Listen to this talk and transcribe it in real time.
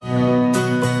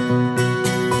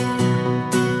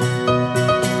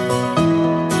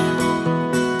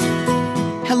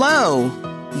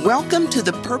Welcome to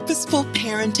the Purposeful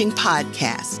Parenting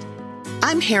Podcast.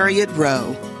 I'm Harriett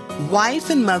Rowe, wife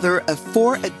and mother of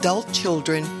 4 adult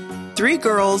children, 3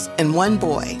 girls and 1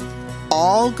 boy,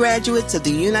 all graduates of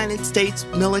the United States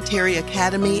Military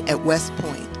Academy at West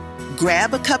Point.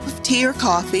 Grab a cup of tea or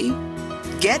coffee,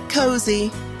 get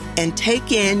cozy, and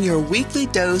take in your weekly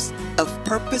dose of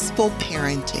purposeful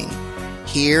parenting.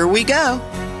 Here we go.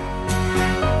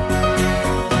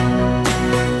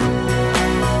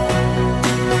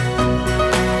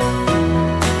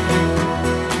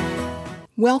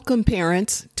 Welcome,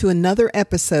 parents, to another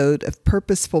episode of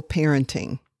Purposeful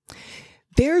Parenting.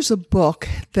 There's a book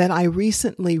that I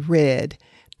recently read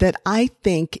that I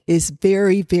think is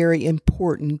very, very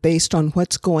important based on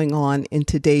what's going on in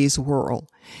today's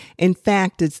world. In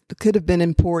fact, it could have been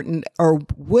important or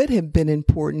would have been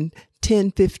important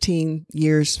 10, 15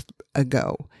 years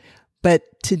ago. But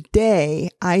today,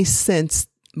 I sense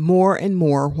more and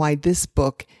more why this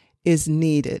book is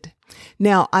needed.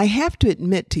 Now, I have to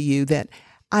admit to you that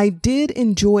I did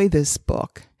enjoy this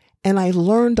book and I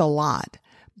learned a lot,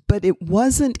 but it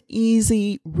wasn't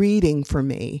easy reading for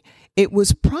me. It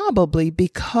was probably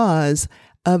because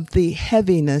of the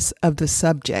heaviness of the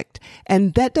subject.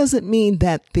 And that doesn't mean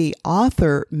that the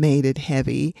author made it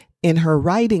heavy in her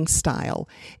writing style.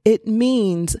 It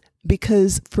means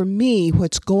because for me,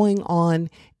 what's going on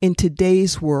in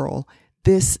today's world,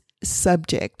 this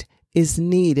subject is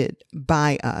needed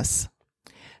by us.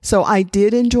 So I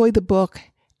did enjoy the book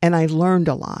and I learned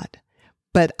a lot,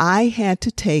 but I had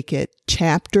to take it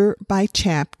chapter by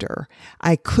chapter.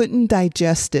 I couldn't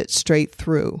digest it straight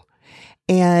through.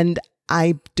 And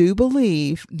I do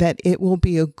believe that it will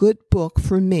be a good book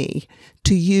for me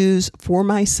to use for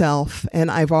myself. And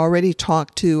I've already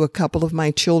talked to a couple of my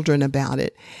children about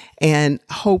it and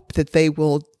hope that they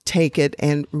will take it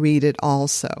and read it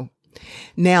also.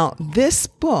 Now, this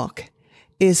book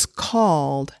is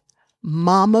called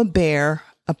Bear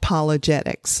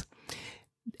Apologetics,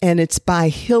 and it's by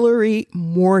Hillary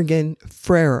Morgan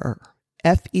Ferrer,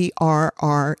 Ferrer.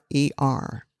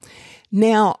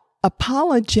 Now,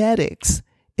 apologetics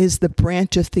is the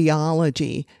branch of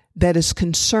theology that is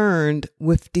concerned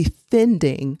with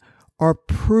defending or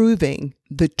proving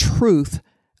the truth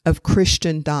of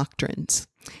Christian doctrines.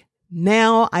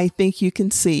 Now, I think you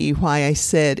can see why I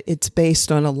said it's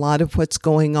based on a lot of what's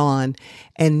going on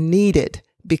and needed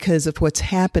because of what's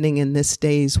happening in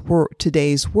today's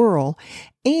world.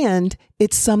 And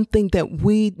it's something that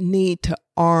we need to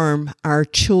arm our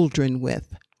children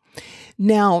with.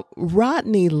 Now,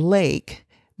 Rodney Lake,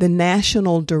 the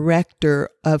National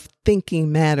Director of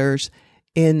Thinking Matters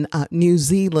in New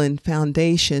Zealand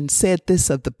Foundation, said this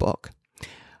of the book: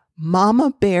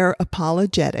 Bear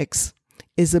Apologetics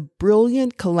is a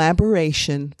brilliant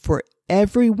collaboration for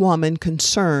every woman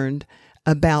concerned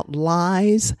about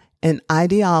lies and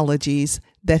ideologies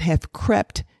that have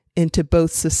crept into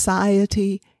both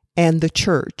society and the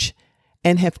church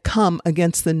and have come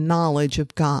against the knowledge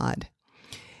of God.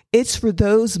 It's for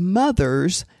those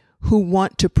mothers who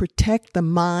want to protect the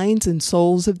minds and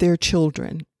souls of their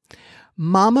children.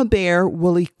 Mama Bear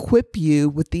will equip you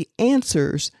with the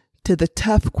answers to the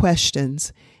tough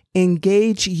questions,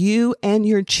 engage you and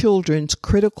your children's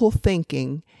critical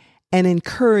thinking, and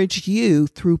encourage you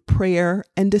through prayer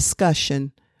and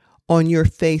discussion on your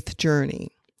faith journey.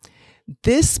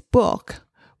 This book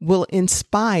will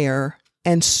inspire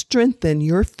and strengthen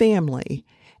your family,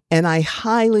 and I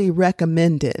highly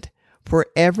recommend it for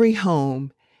every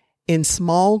home, in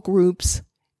small groups,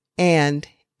 and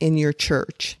in your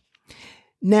church.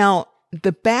 Now,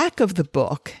 the back of the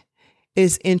book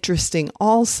is interesting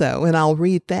also, and I'll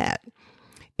read that.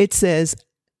 It says,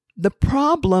 the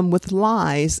problem with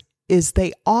lies is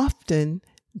they often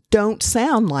don't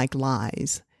sound like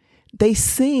lies. They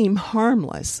seem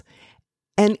harmless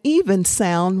and even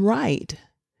sound right.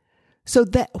 So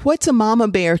what's a mama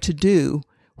bear to do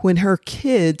when her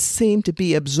kids seem to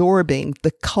be absorbing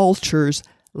the culture's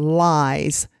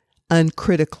lies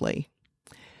uncritically?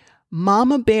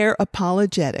 Mama Bear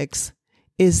Apologetics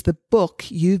is the book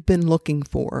you've been looking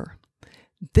for.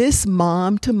 This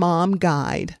mom-to-mom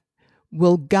guide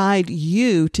will guide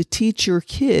you to teach your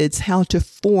kids how to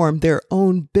form their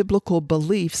own biblical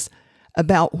beliefs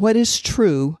about what is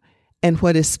true and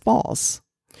what is false.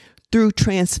 Through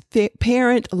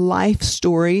transparent life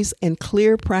stories and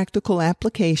clear practical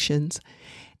applications,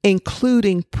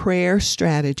 including prayer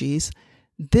strategies,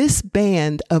 this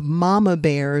band of mama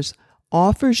bears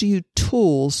offers you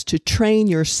tools to train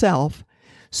yourself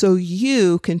so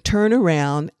you can turn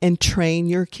around and train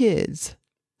your kids.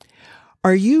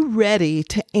 Are you ready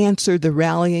to answer the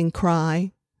rallying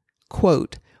cry?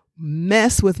 Quote,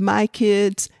 mess with my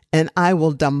kids and I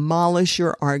will demolish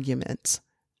your arguments,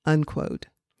 unquote.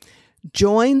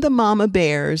 Join the mama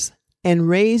bears and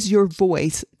raise your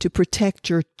voice to protect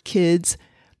your kids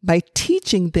by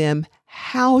teaching them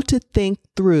how to think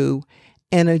through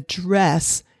and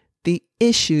address the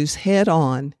issues head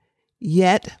on,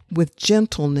 yet with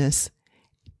gentleness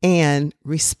and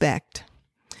respect.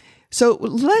 So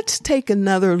let's take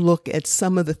another look at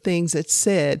some of the things that's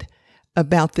said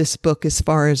about this book as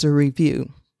far as a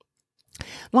review.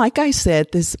 Like I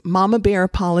said, this Mama Bear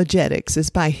Apologetics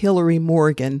is by Hillary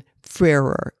Morgan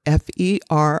Ferrer,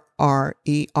 Ferrer.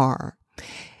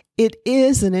 It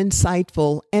is an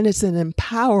insightful and it's an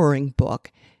empowering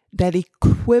book that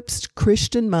equips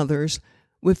Christian mothers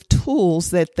with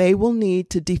tools that they will need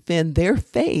to defend their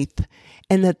faith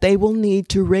and that they will need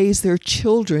to raise their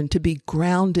children to be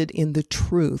grounded in the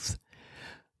truth.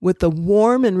 With a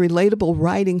warm and relatable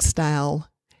writing style,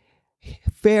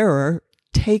 Ferrer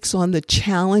takes on the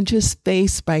challenges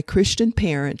faced by Christian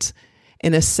parents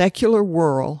in a secular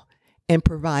world and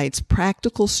provides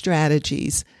practical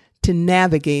strategies to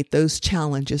navigate those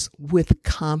challenges with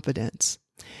confidence.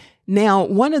 Now,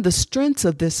 one of the strengths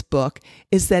of this book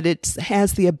is that it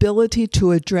has the ability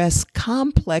to address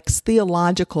complex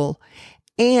theological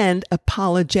and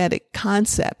apologetic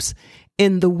concepts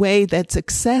in the way that's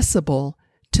accessible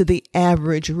to the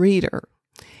average reader.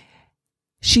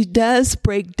 She does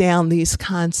break down these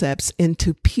concepts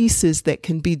into pieces that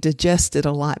can be digested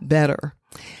a lot better.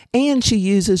 And she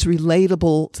uses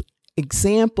relatable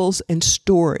examples and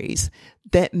stories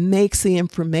that makes the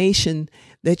information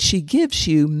that she gives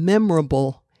you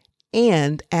memorable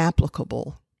and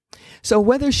applicable. So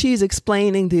whether she's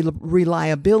explaining the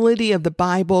reliability of the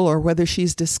Bible or whether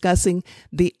she's discussing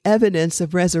the evidence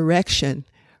of resurrection,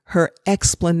 her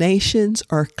explanations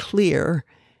are clear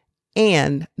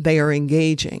and they are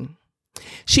engaging.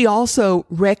 She also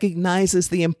recognizes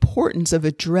the importance of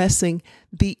addressing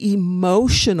the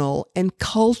emotional and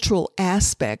cultural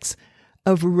aspects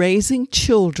of raising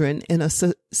children in a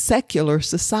secular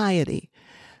society.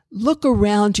 Look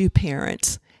around you,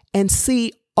 parents, and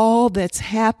see all that's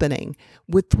happening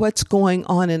with what's going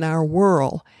on in our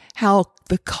world, how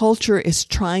the culture is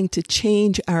trying to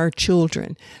change our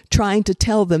children, trying to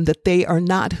tell them that they are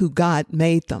not who God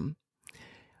made them.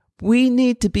 We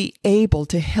need to be able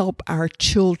to help our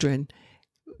children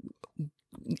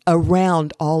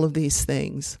around all of these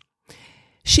things.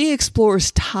 She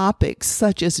explores topics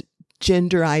such as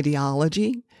gender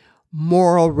ideology,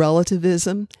 moral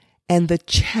relativism, and the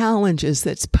challenges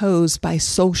that's posed by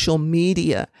social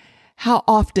media. How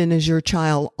often is your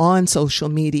child on social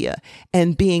media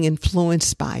and being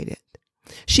influenced by it?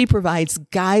 She provides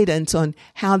guidance on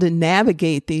how to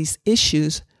navigate these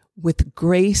issues with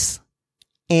grace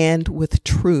and with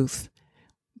truth.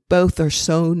 Both are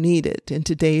so needed in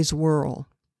today's world.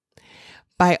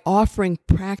 By offering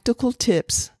practical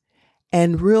tips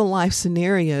and real-life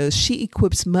scenarios, she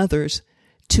equips mothers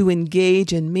to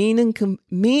engage in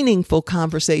meaningful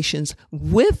conversations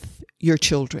with your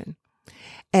children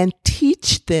and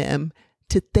teach them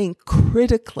to think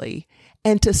critically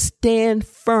and to stand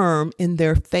firm in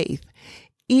their faith,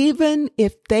 even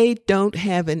if they don't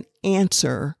have an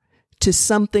answer to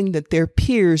something that their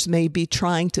peers may be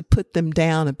trying to put them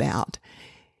down about.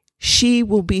 She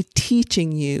will be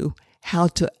teaching you how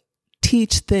to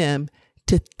teach them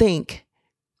to think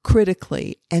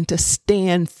critically and to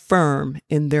stand firm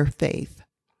in their faith.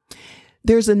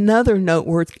 There's another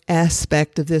noteworthy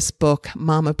aspect of this book,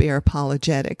 Mama Bear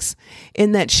Apologetics,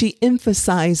 in that she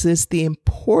emphasizes the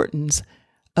importance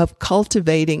of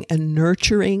cultivating a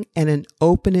nurturing and an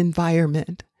open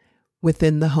environment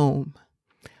within the home.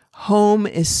 Home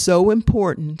is so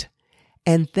important,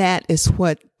 and that is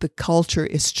what the culture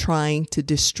is trying to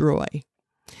destroy.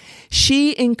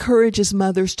 She encourages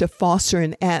mothers to foster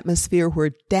an atmosphere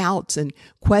where doubts and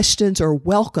questions are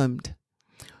welcomed,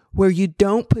 where you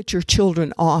don't put your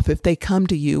children off if they come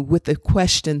to you with a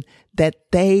question that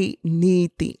they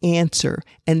need the answer,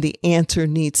 and the answer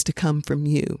needs to come from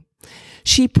you.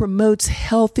 She promotes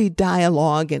healthy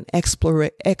dialogue and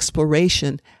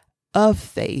exploration of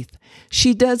faith.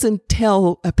 She doesn't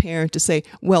tell a parent to say,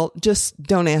 well, just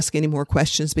don't ask any more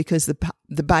questions because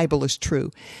the Bible is true.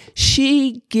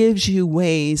 She gives you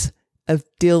ways of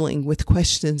dealing with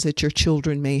questions that your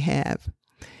children may have.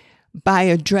 By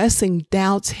addressing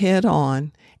doubts head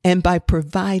on and by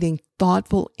providing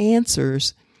thoughtful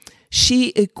answers, she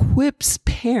equips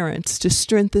parents to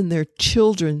strengthen their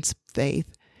children's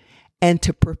faith and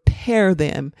to prepare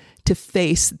them to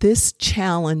face this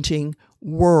challenging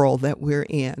world that we're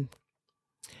in.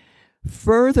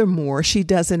 Furthermore, she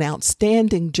does an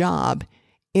outstanding job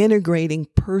integrating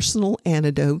personal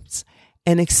anecdotes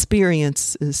and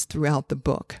experiences throughout the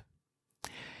book.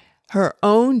 Her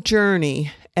own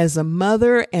journey as a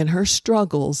mother and her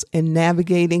struggles in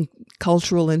navigating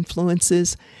cultural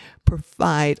influences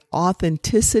provide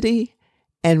authenticity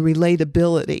and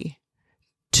relatability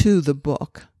to the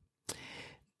book.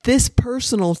 This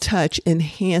personal touch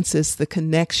enhances the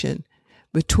connection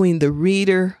between the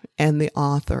reader and the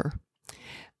author.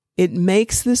 It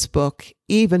makes this book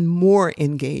even more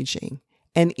engaging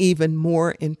and even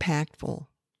more impactful.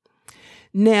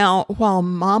 Now, while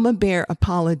Mama Bear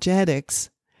Apologetics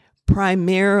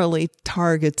primarily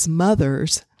targets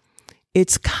mothers,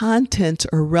 its contents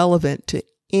are relevant to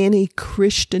any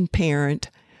Christian parent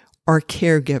or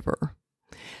caregiver.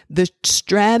 The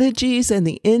strategies and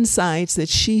the insights that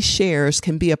she shares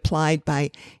can be applied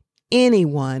by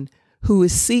anyone who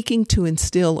is seeking to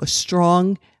instill a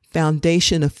strong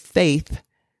foundation of faith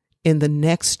in the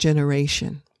next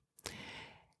generation.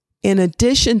 In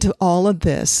addition to all of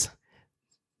this,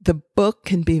 the book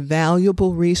can be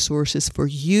valuable resources for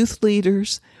youth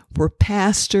leaders, for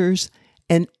pastors,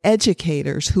 and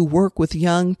educators who work with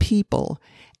young people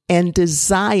and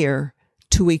desire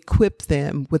to equip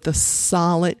them with a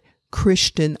solid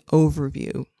Christian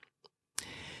overview.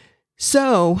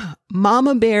 So,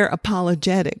 Mama Bear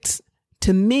Apologetics,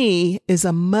 to me, is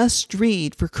a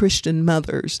must-read for Christian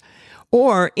mothers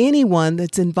or anyone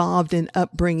that's involved in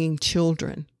upbringing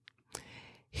children.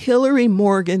 Hilary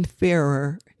Morgan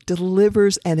Ferrer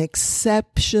delivers an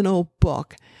exceptional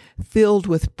book filled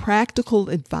with practical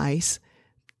advice,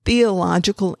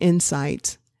 theological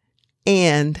insights,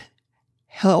 and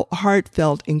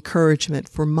heartfelt encouragement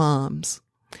for moms.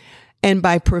 And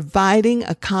by providing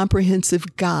a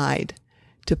comprehensive guide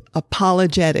to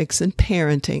apologetics and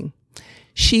parenting,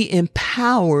 she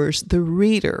empowers the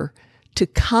reader to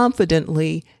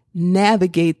confidently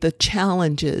navigate the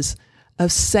challenges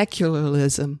of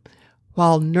secularism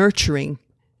while nurturing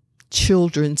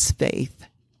children's faith.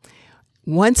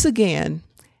 Once again,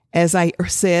 as I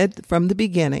said from the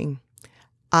beginning,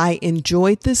 I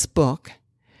enjoyed this book,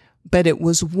 but it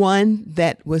was one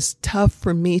that was tough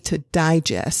for me to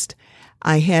digest.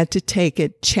 I had to take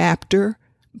it chapter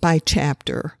by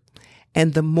chapter.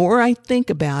 And the more I think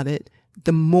about it,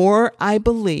 the more I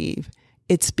believe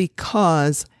it's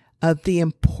because of the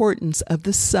importance of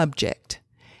the subject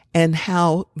and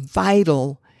how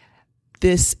vital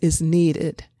this is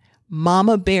needed.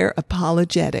 Mama Bear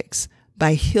Apologetics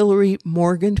by Hilary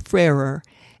Morgan Ferrer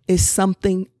is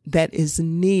something that is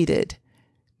needed.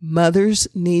 Mothers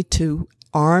need to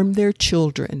arm their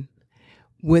children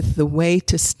with the way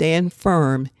to stand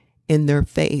firm in their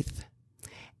faith.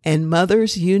 And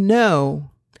mothers, you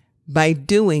know, by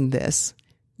doing this,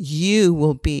 you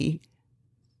will be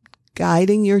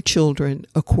guiding your children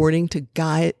according to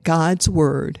God's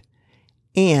word,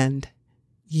 and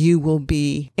you will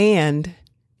be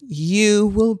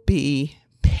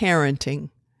parenting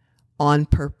on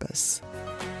purpose.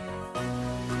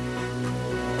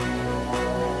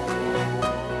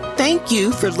 Thank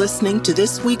you for listening to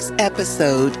this week's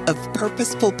episode of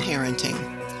Purposeful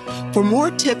Parenting. For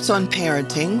more tips on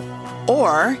parenting,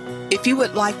 or if you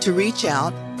would like to reach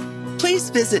out, please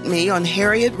visit me on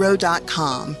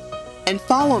harriettrowe.com and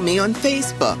follow me on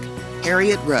Facebook,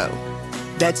 Harriett Rowe.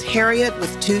 That's Harriett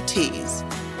with 2 T's.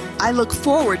 I look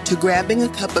forward to grabbing a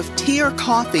cup of tea or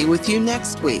coffee with you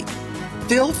next week.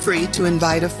 Feel free to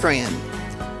invite a friend.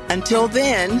 Until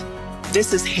then,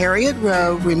 this is Harriett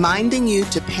Rowe reminding you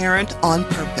to parent on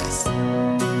purpose.